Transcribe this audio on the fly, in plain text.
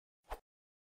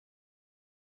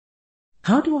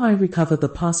How do I recover the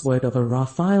password of a RAR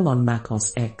file on Mac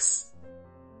OS X?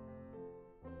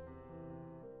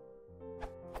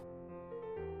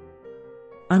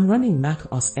 I'm running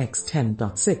Mac OS X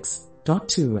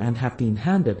 10.6.2 and have been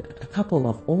handed a couple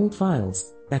of old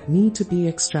files that need to be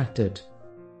extracted.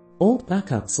 Old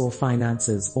backups or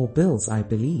finances or bills, I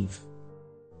believe.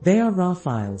 They are RAR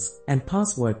files and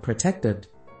password protected.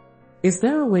 Is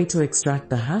there a way to extract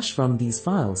the hash from these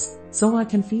files so I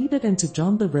can feed it into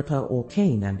John the Ripper or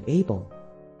Cain and Abel?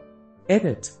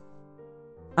 Edit.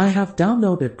 I have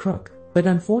downloaded Crook, but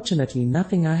unfortunately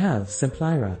nothing I have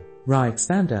Simplira, RAR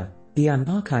Expander, the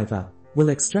Unarchiver, will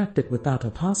extract it without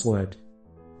a password.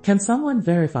 Can someone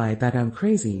verify that I'm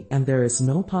crazy and there is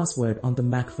no password on the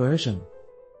Mac version?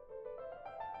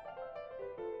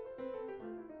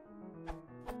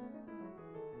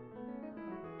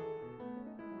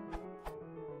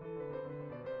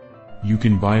 You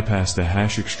can bypass the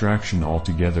hash extraction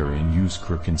altogether and use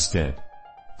Crook instead.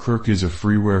 Crook is a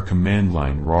freeware command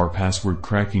line RAR password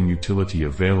cracking utility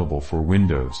available for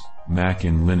Windows, Mac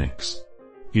and Linux.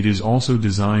 It is also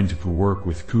designed to work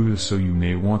with CUDA, so you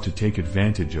may want to take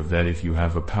advantage of that if you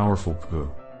have a powerful CUDA.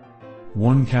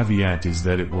 One caveat is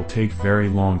that it will take very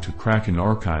long to crack an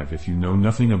archive if you know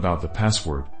nothing about the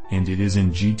password, and it is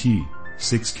in GT,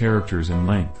 6 characters in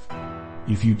length.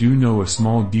 If you do know a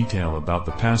small detail about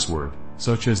the password,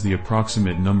 such as the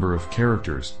approximate number of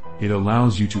characters, it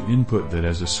allows you to input that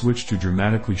as a switch to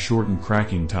dramatically shorten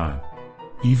cracking time.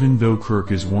 Even though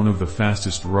Crook is one of the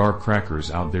fastest RAR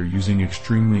crackers out there using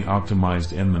extremely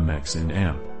optimized MMX and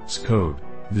AMP's code,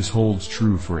 this holds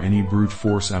true for any brute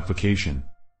force application.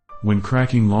 When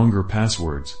cracking longer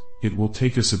passwords, it will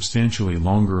take a substantially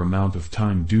longer amount of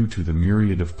time due to the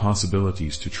myriad of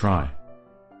possibilities to try.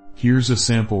 Here's a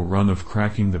sample run of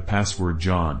cracking the password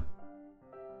John.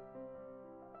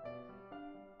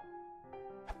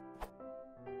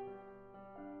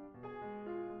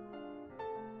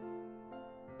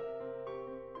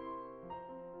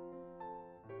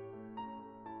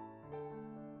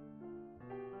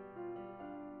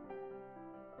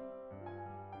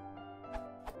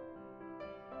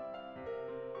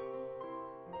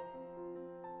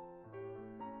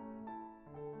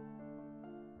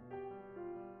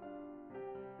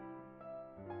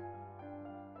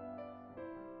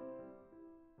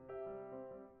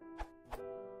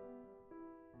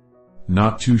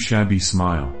 Not too shabby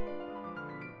smile.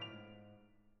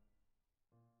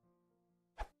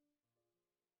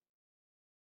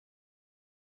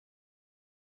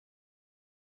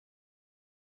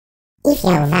 I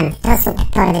fjałowany sposób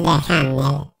podda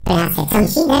handel, pracę, co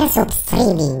źle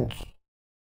substreaming.